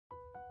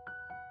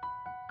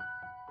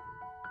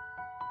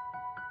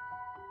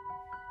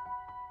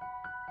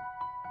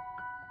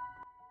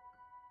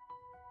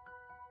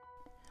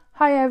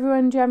Hi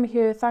everyone, Gemma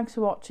here, thanks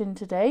for watching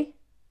today.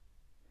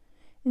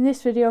 In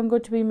this video I'm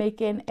going to be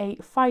making a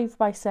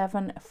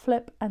 5x7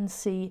 flip and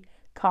see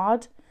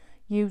card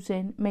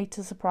using Made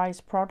to Surprise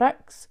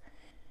products.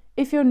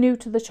 If you're new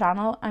to the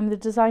channel, I'm the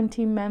design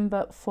team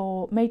member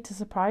for Made to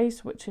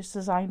Surprise, which is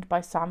designed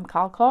by Sam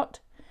Calcott.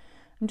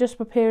 I'm just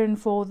preparing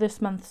for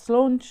this month's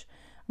launch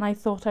and I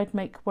thought I'd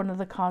make one of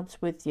the cards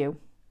with you.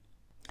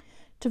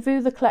 To view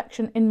the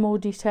collection in more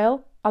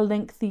detail, I'll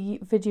link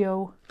the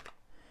video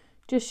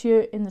just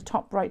here in the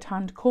top right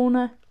hand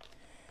corner,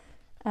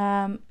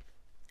 and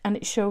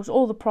it shows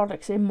all the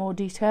products in more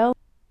detail.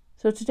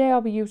 So today I'll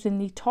be using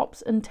the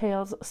Tops and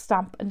Tails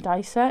stamp and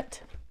die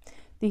set,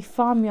 the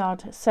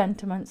Farmyard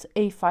Sentiments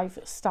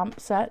A5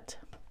 stamp set,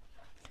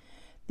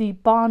 the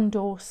Barn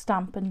Door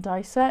stamp and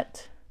die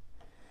set,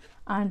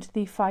 and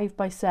the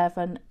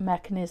 5x7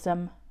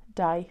 mechanism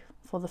die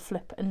for the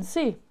flip and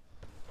see.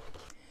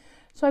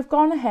 So I've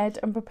gone ahead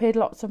and prepared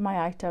lots of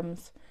my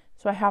items.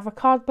 So I have a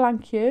card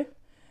blank here,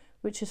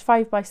 which is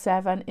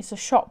 5x7. It's a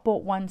shop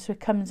bought one, so it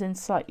comes in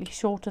slightly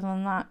shorter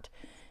than that,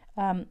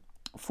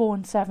 4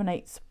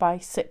 7/8 by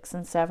 6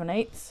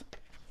 7/8.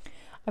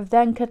 I've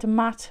then cut a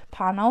matte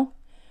panel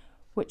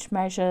which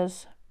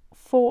measures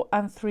 4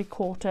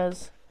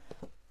 3/4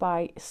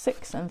 by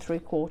 6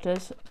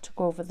 3/4 to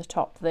go over the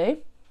top there.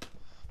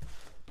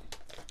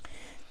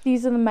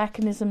 These are the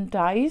mechanism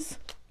dies.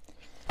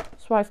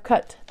 So I've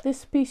cut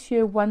this piece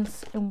here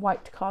once in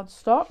white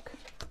cardstock,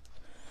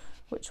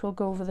 which will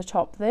go over the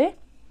top there.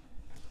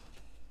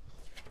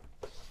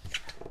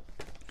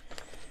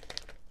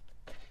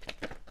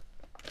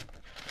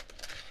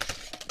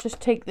 Just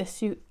take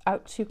this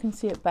out so you can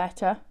see it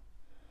better.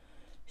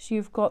 So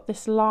you've got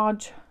this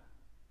large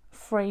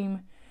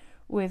frame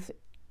with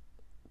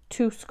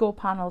 2 score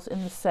panels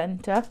in the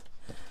center,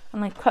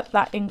 and I cut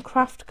that in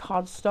craft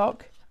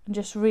cardstock and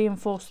just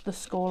reinforced the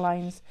score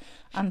lines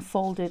and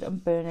folded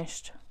and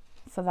burnished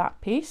for that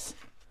piece.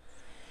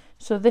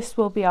 So this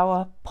will be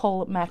our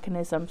pull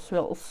mechanism, so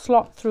it'll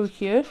slot through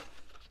here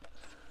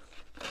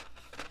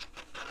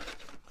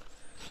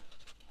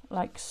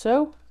like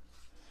so,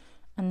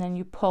 and then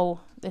you pull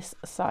this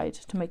aside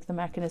to make the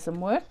mechanism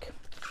work.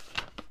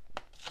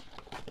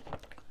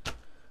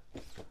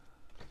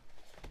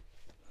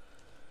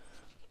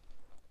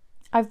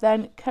 I've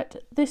then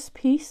cut this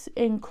piece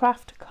in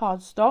craft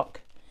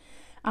cardstock,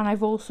 and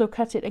I've also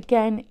cut it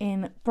again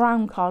in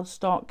brown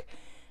cardstock,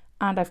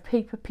 and I've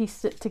paper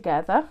pieced it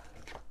together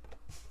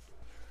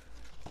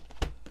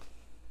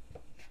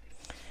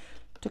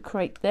to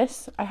create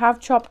this. I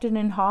have chopped it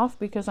in half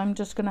because I'm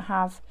just going to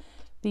have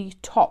the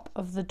top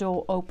of the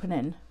door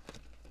opening.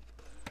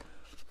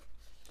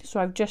 So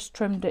I've just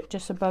trimmed it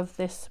just above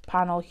this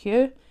panel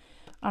here,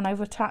 and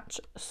I've attached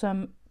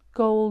some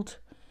gold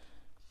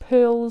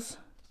pearls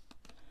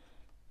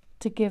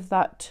to give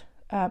that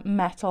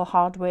metal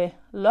hardware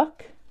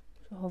look.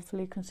 So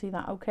hopefully you can see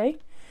that okay.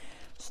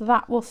 So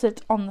that will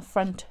sit on the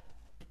front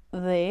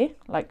there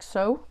like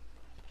so.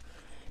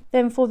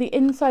 Then for the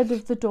inside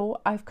of the door,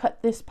 I've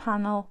cut this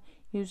panel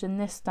using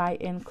this die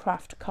in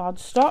craft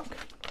cardstock.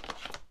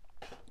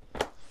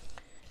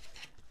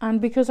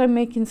 And because I'm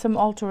making some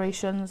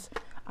alterations,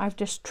 I've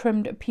just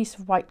trimmed a piece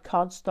of white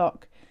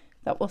cardstock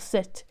that will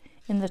sit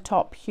in the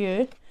top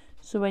here.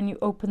 So when you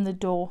open the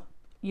door,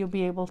 you'll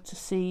be able to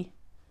see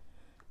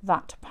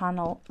that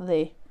panel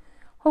there.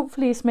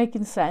 Hopefully it's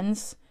making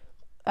sense.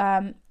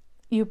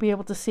 You'll be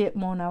able to see it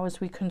more now as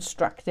we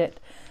construct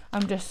it.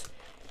 I'm just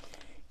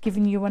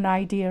giving you an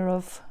idea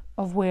of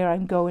where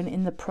I'm going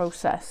in the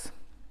process.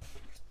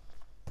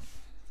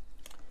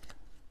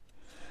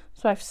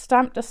 So I've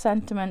stamped a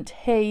sentiment,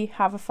 hey,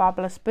 have a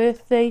fabulous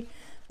birthday.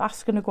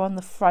 That's going to go on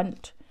the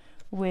front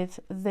with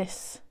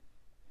this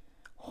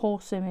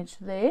horse image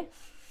there.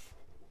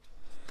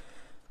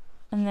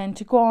 And then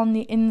to go on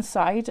the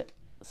inside,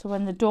 so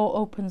when the door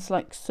opens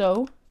like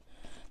so,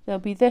 there'll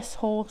be this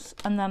horse,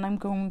 and then I'm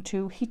going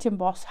to heat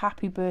emboss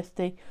happy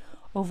birthday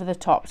over the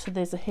top, so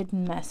there's a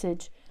hidden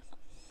message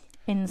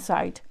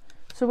inside.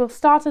 So we'll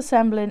start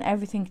assembling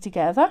everything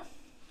together.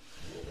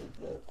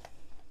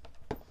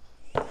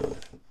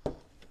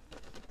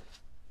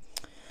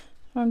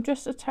 I'm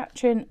just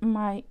attaching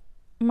my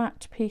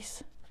matte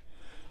piece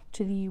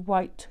to the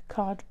white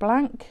card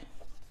blank,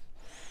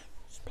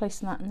 just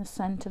placing that in the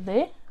center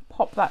there,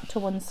 pop that to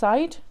one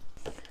side.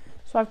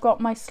 So I've got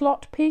my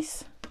slot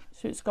piece,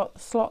 so it's got the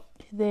slot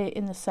there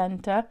in the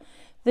center.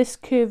 This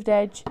curved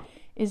edge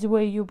is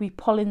where you'll be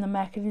pulling the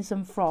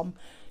mechanism from,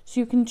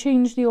 so you can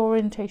change the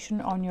orientation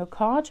on your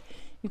card.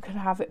 You can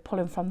have it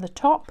pulling from the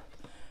top,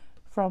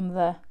 from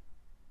the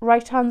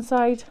right hand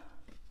side,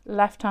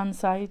 left hand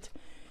side,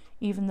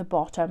 even the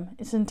bottom.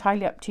 It's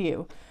entirely up to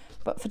you,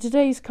 but for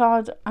today's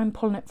card I'm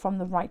pulling it from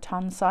the right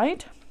hand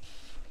side.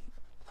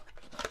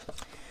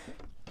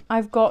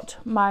 I've got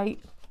my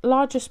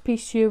largest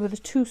piece here with the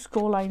 2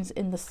 score lines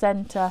in the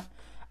center.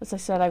 As I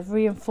said, I've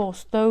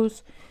reinforced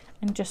those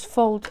and just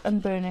fold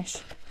and burnish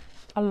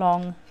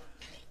along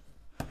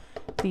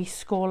these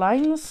score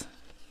lines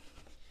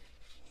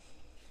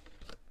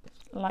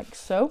like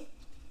so.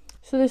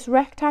 So this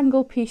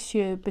rectangle piece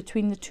here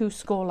between the two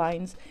score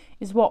lines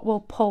is what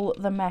will pull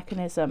the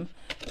mechanism.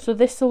 So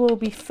this will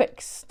be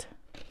fixed.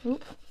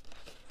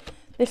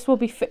 This will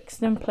be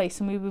fixed in place,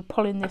 and we'll be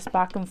pulling this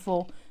back and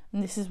forth,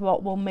 and this is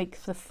what will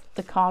make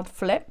the card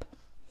flip.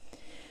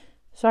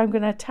 So I'm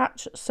going to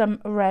attach some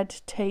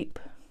red tape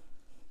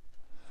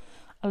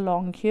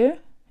along here,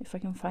 if I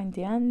can find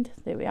the end.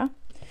 There we are.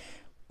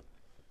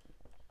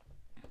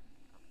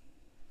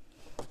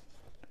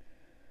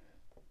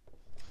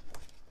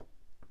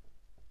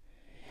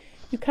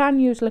 You can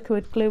use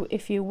liquid glue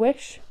if you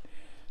wish,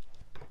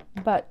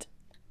 but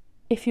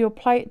if you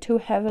apply it too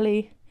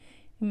heavily,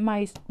 it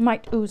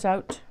might ooze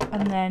out,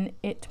 and then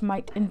it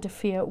might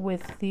interfere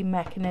with the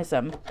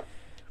mechanism.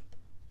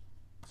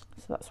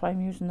 So that's why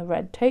I'm using the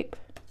red tape.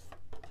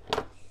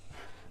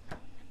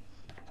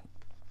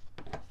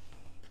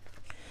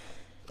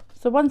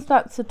 So once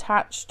that's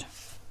attached,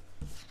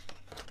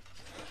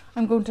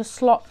 I'm going to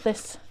slot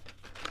this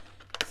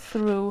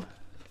through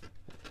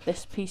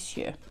this piece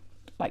here,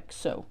 like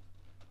so.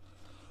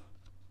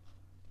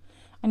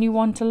 And you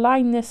want to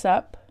line this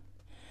up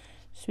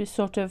so it's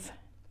sort of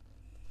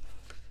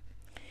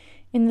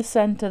in the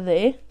center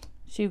there,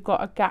 so you've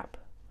got a gap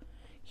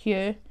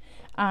here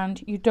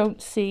and you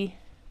don't see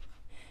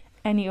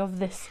any of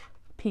this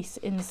piece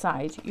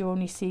inside, you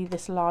only see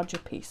this larger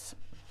piece.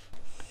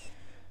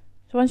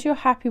 So once you're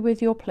happy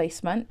with your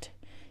placement,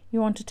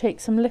 you want to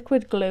take some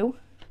liquid glue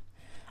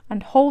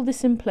and hold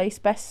this in place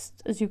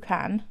best as you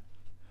can,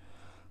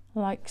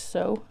 like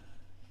so,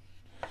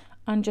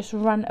 and just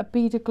run a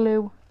bead of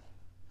glue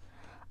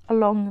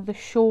along the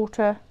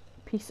shorter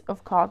piece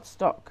of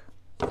cardstock.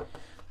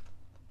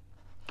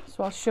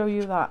 So I'll show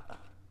you that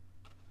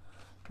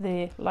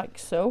there, like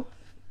so.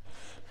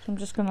 So I'm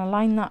just going to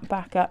line that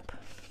back up.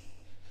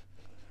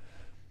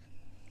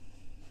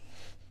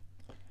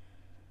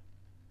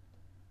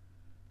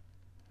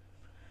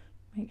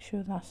 Make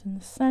sure that's in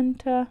the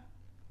center.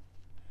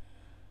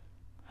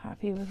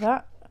 Happy with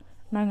that.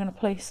 Now I'm going to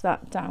place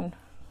that down.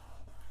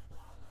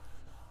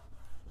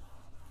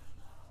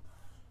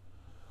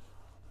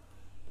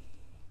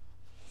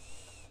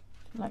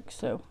 Like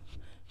so.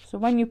 So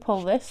when you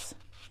pull this,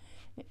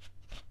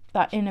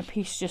 that inner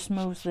piece just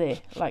moves there,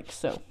 like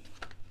so.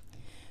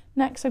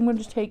 Next I'm going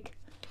to take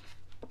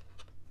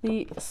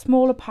the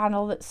smaller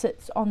panel that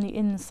sits on the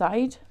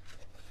inside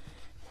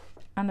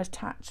and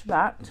attach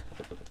that.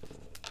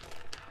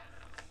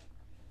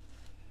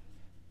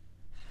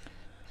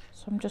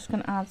 So I'm just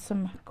going to add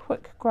some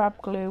quick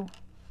grab glue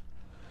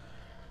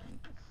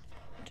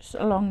just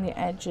along the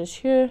edges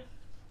here.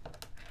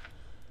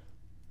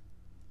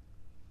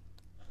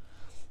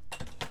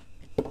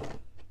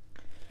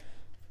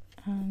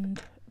 And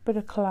a bit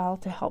of collal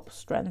to help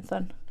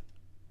strengthen.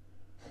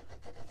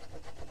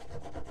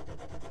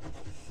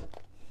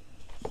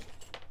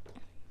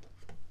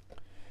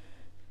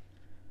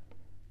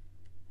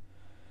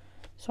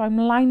 So I'm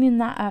lining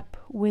that up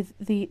with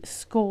the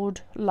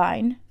scored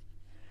line.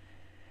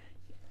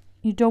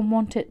 You don't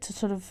want it to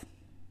sort of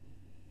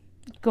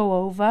go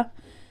over,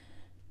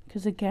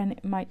 because again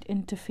it might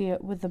interfere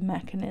with the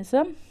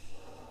mechanism.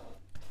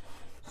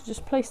 So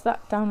just place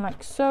that down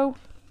like so.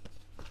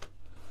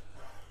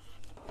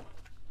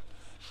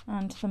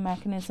 And the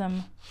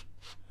mechanism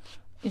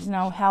is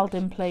now held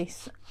in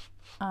place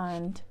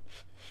and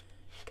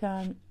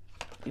can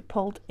be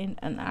pulled in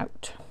and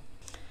out.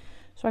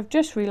 So I've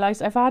just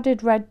realised I've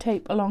added red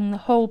tape along the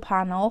whole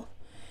panel.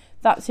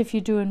 That's if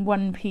you're doing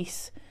one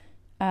piece.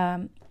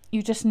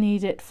 You just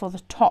need it for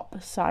the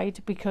top side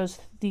because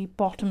the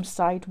bottom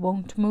side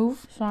won't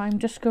move. So I'm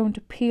just going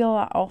to peel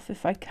that off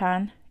if I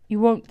can. You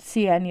won't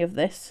see any of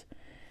this,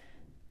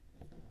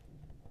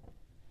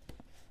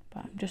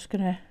 but I'm just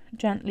going to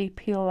gently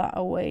peel that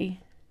away.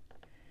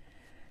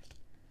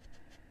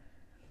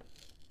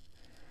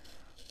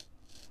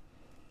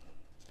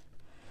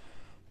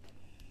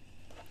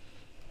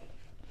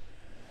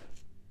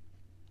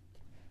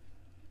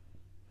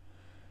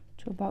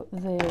 To about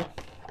there.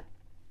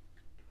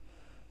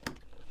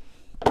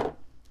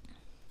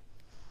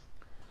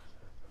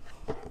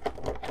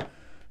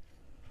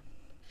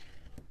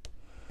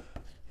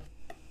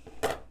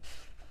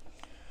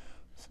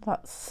 So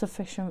that's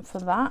sufficient for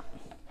that.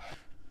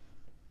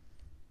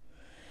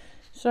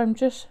 So I'm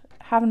just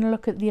having a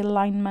look at the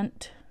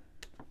alignment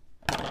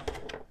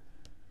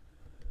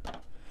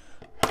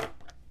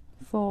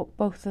for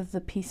both of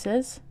the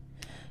pieces.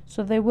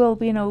 So there will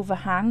be an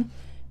overhang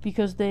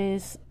because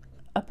there's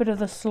a bit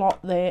of a slot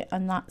there,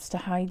 and that's to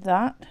hide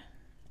that.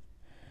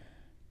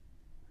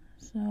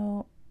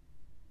 So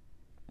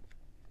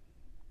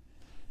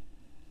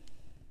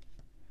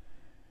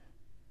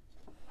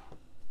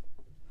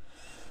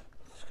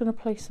just going to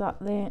place that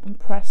there and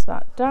press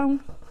that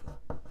down.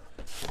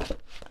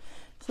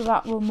 So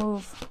that will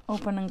move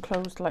open and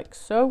close like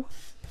so.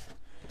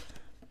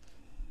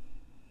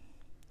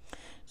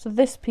 So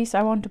this piece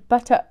I want to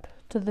butt up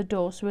to the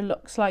door so it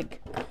looks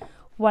like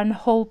one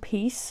whole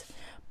piece,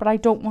 but I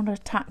don't want to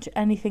attach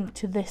anything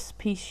to this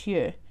piece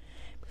here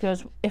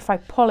because if I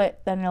pull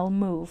it then it'll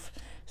move.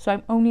 So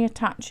I'm only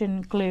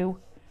attaching glue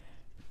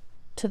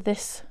to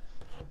this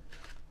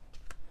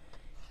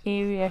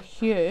area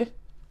here,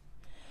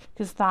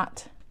 because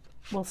that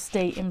will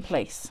stay in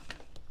place.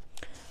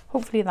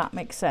 Hopefully that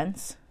makes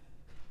sense.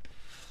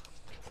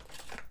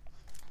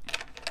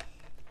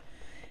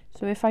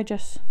 So if I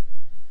just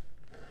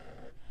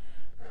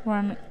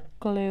run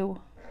glue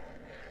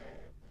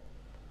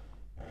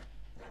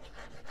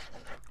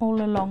all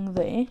along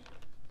there,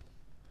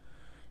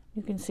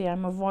 you can see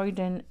I'm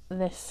avoiding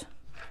this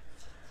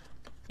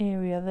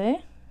area there.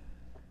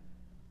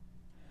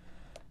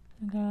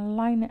 I'm going to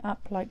line it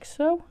up like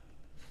so.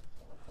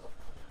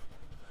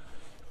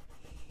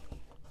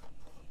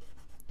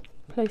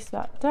 Place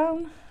that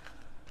down.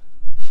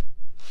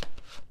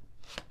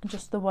 And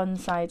just the one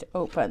side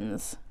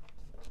opens.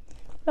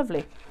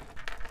 Lovely.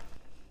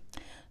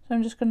 So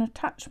I'm just going to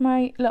attach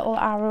my little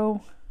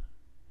arrow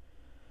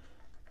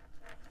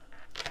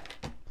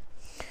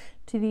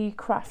to the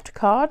craft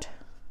card,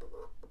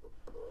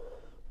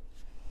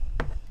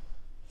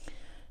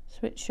 so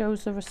it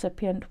shows the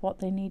recipient what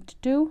they need to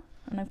do,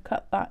 and I've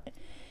cut that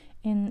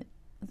in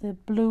the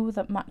blue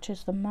that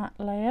matches the matte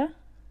layer,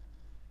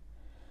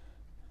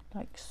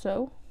 like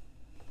so.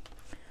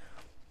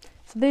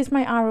 So there's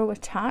my arrow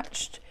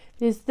attached.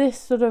 There's this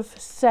sort of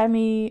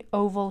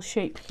semi-oval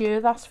shape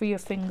here, that's for your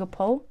finger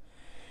pull.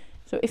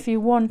 So if you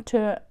want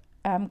to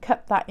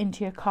cut that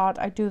into your card,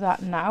 I do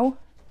that now.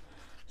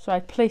 So I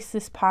place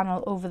this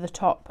panel over the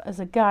top as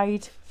a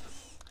guide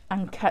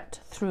and cut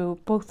through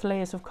both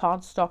layers of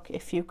cardstock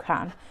if you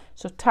can.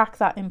 So tack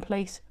that in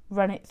place,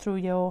 run it through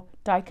your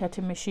die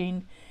cutting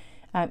machine.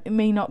 It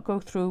may not go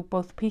through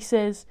both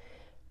pieces,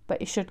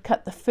 but you should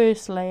cut the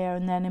first layer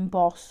and then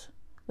emboss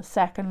the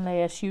second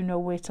layer so you know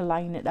where to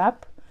line it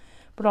up.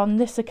 But on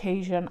this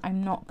occasion,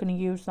 I'm not going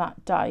to use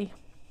that die.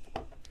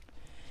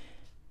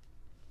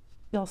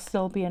 There'll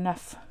still be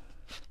enough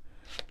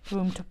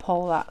room to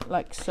pull that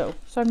like so.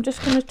 So I'm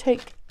just going to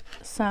take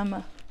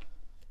some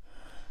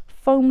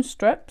foam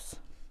strips.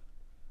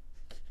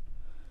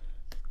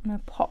 I'm going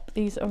to pop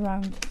these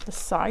around the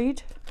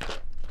side.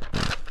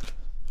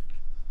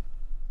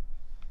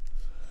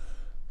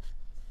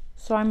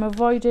 So I'm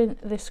avoiding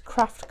this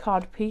craft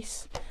card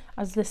piece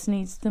as this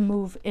needs to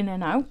move in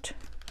and out.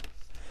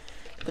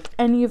 But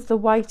any of the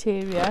white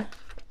area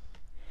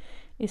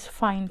is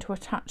fine to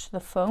attach the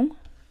foam.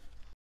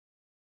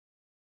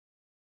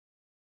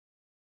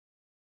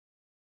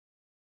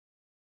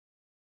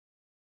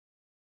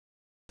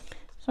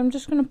 So I'm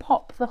just going to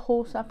pop the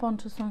horse up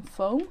onto some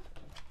foam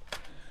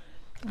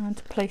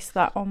and place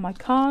that on my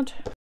card.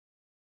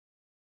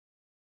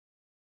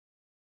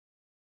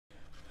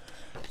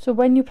 So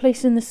when you're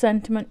placing the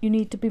sentiment, you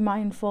need to be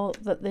mindful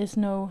that there's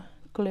no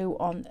glue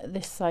on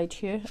this side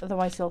here,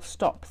 otherwise it'll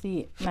stop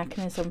the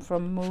mechanism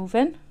from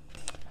moving.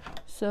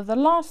 So the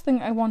last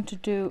thing I want to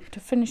do to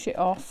finish it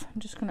off,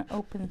 I'm just going to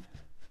open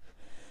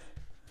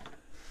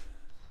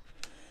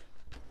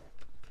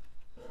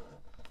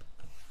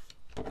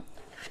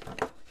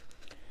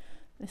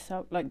this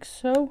out like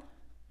so.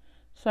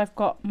 So I've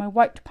got my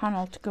white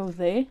panel to go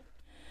there.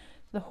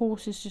 The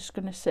horse is just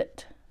going to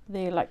sit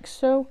there like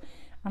so,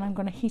 and I'm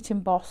going to heat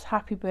emboss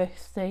Happy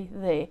Birthday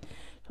there.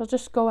 So I'll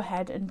just go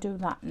ahead and do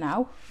that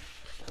now.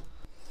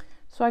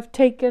 So I've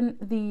taken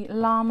the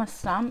llama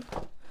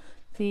stamp,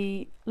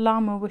 the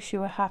llama wish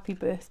you a happy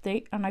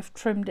birthday, and I've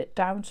trimmed it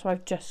down so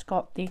I've just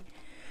got the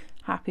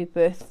happy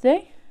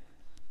birthday.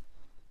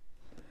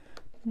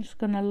 I'm just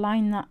going to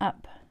line that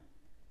up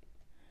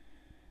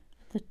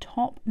at the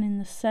top and in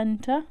the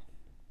center.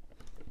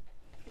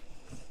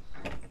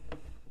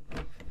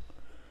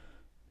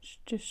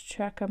 Just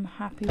check I'm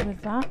happy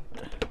with that.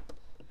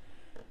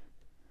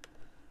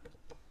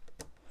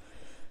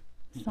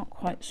 It's not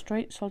quite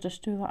straight, so I'll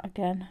just do that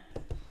again.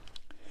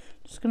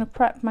 Just going to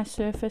prep my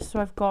surface, so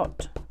I've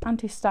got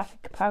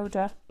anti-static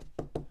powder.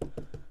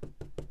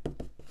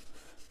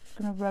 Just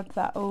going to rub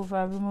that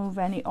over, remove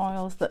any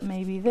oils that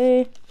may be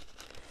there.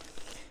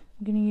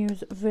 I'm going to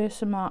use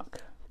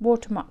Versamark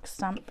watermark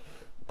stamp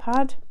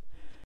pad.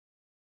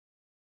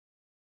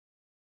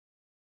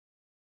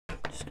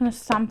 Just going to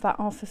stamp that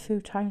off a few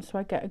times so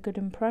I get a good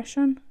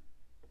impression.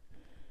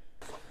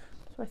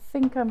 So I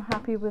think I'm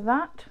happy with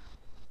that.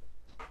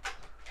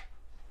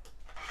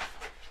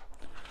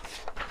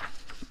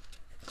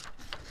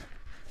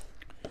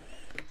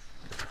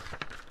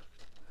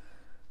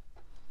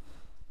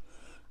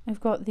 I've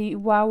got the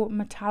Wow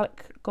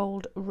Metallic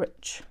Gold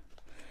Rich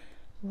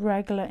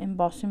regular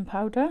embossing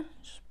powder.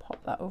 Just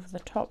pop that over the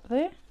top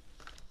there.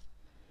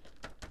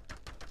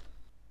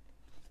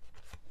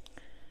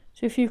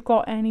 So if you've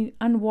got any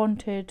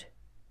unwanted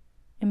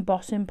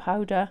embossing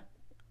powder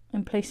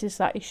in places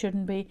that it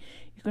shouldn't be,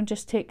 you can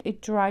just take a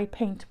dry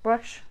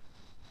paintbrush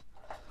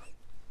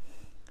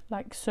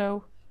like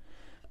so.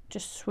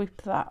 Just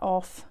sweep that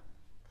off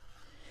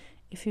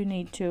if you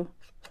need to.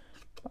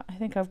 But I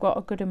think I've got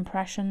a good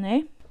impression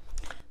there.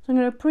 So I'm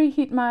going to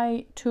preheat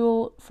my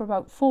tool for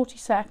about 40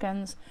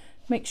 seconds,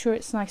 make sure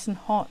it's nice and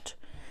hot,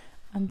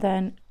 and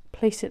then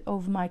place it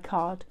over my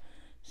card.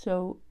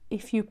 So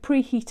if you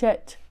preheat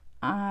it,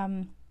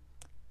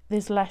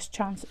 there's less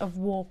chance of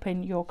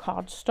warping your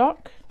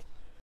cardstock.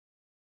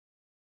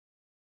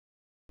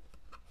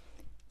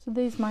 So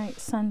there's my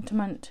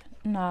sentiment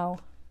now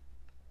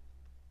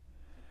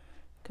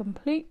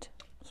complete.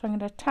 So I'm going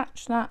to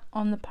attach that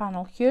on the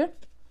panel here.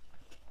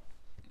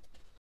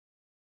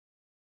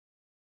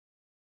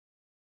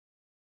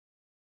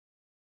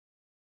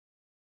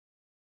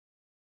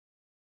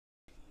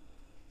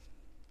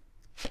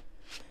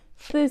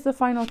 So there's the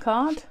final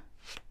card.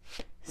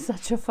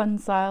 Such a fun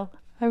style.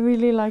 I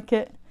really like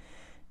it.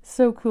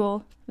 So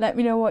cool. Let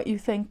me know what you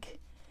think.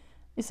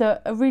 It's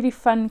a really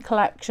fun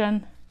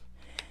collection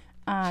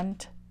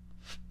and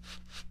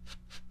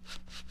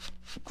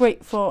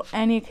great for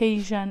any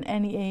occasion,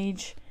 any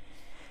age,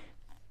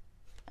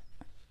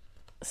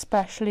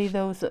 especially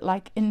those that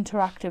like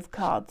interactive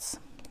cards.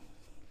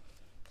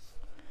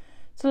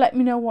 So let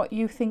me know what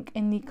you think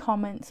in the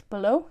comments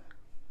below.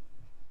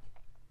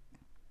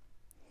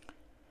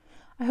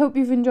 I hope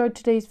you've enjoyed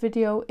today's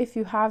video. If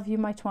you have, you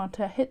might want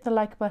to hit the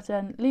like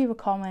button, leave a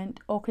comment,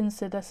 or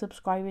consider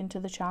subscribing to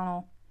the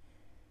channel.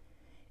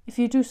 If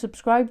you do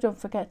subscribe, don't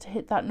forget to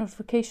hit that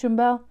notification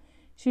bell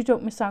so you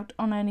don't miss out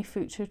on any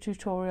future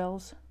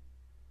tutorials.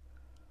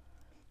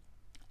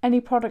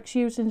 Any products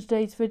used in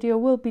today's video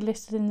will be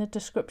listed in the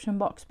description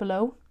box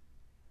below.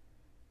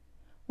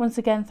 Once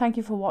again, thank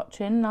you for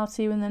watching and I'll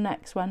see you in the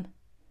next one.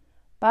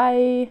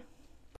 Bye!